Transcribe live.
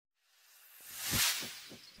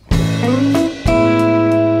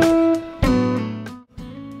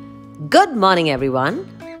Good morning, everyone.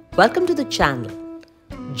 Welcome to the channel.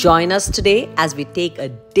 Join us today as we take a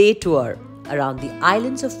day tour around the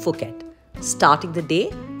islands of Phuket, starting the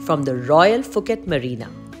day from the Royal Phuket Marina,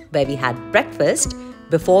 where we had breakfast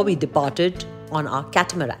before we departed on our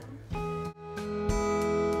catamaran.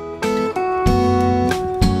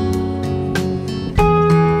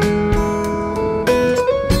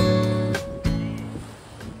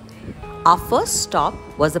 Our first stop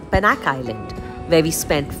was the Phuket Island, where we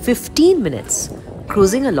spent 15 minutes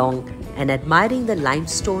cruising along and admiring the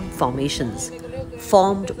limestone formations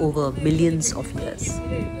formed over millions of years.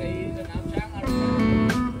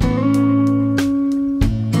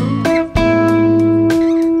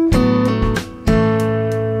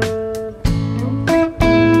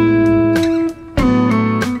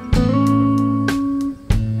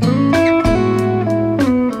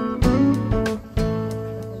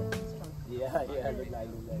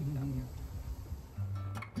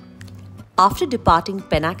 After departing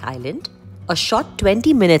Phuket Island, a short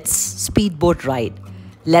 20 minutes speedboat ride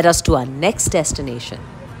led us to our next destination,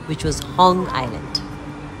 which was Hong Island.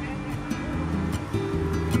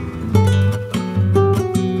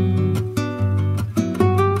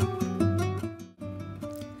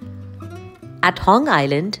 At Hong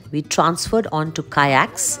Island, we transferred on to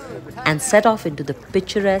kayaks and set off into the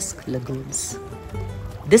picturesque lagoons.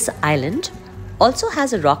 This island also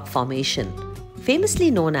has a rock formation, famously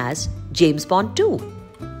known as James Bond 2.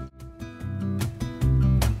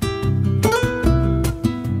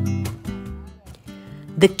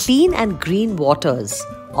 The clean and green waters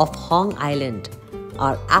of Hong Island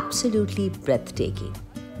are absolutely breathtaking.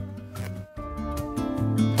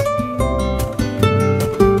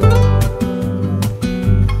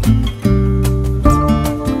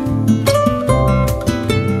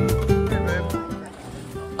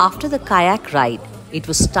 After the kayak ride, it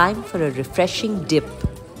was time for a refreshing dip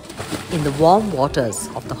in the warm waters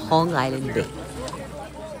of the Hong Island Bay.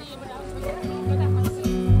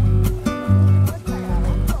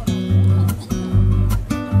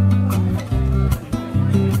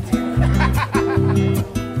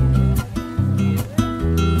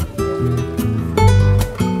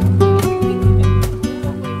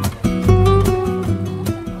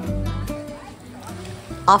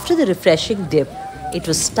 After the refreshing dip, it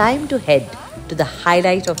was time to head to the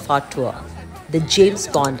highlight of our tour, the James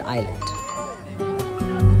Bond Island.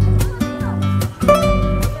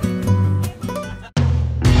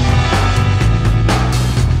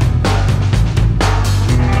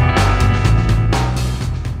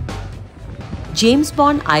 James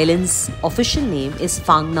Bond Island's official name is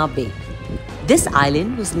Phang Nga Bay. This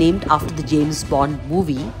island was named after the James Bond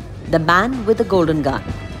movie, The Man with the Golden Gun,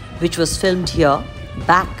 which was filmed here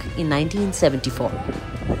back in 1974.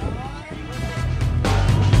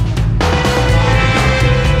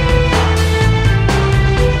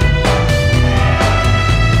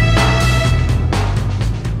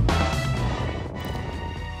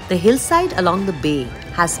 The hillside along the bay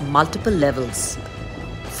has multiple levels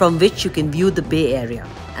from which you can view the bay area,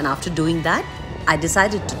 and after doing that, I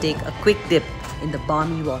decided to take a quick dip in the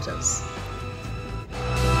balmy waters.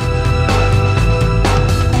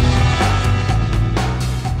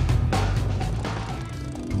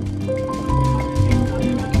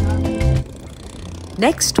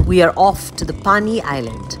 Next, we are off to the Pani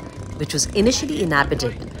Island, which was initially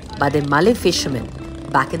inhabited by the Malay fishermen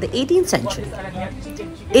back in the 18th century.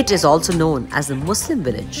 It is also known as the Muslim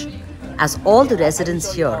village, as all the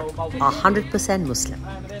residents here are 100% Muslim.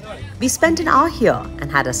 We spent an hour here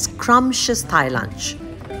and had a scrumptious Thai lunch,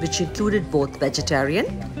 which included both vegetarian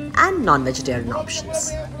and non-vegetarian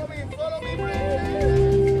options.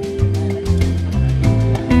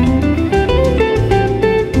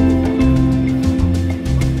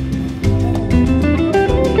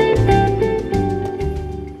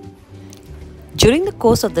 During the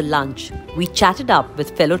course of the lunch, we chatted up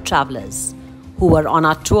with fellow travelers who were on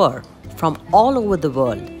our tour from all over the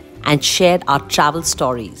world and shared our travel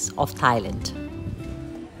stories of Thailand.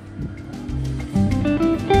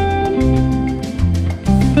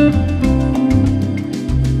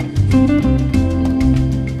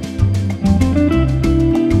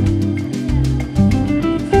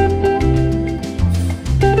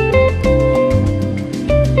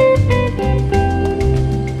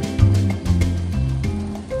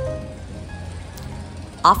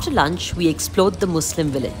 After lunch, we explored the Muslim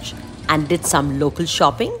village and did some local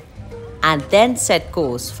shopping and then set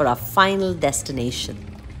course for our final destination,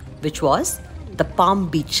 which was the Palm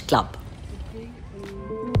Beach Club.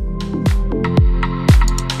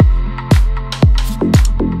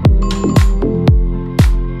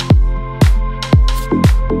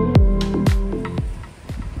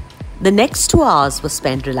 The next 2 hours were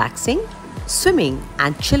spent relaxing, swimming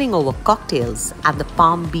and chilling over cocktails at the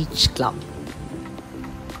Palm Beach Club.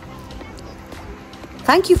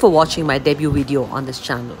 Thank you for watching my debut video on this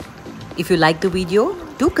channel. If you like the video,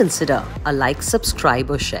 do consider a like, subscribe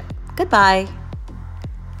or share. Goodbye.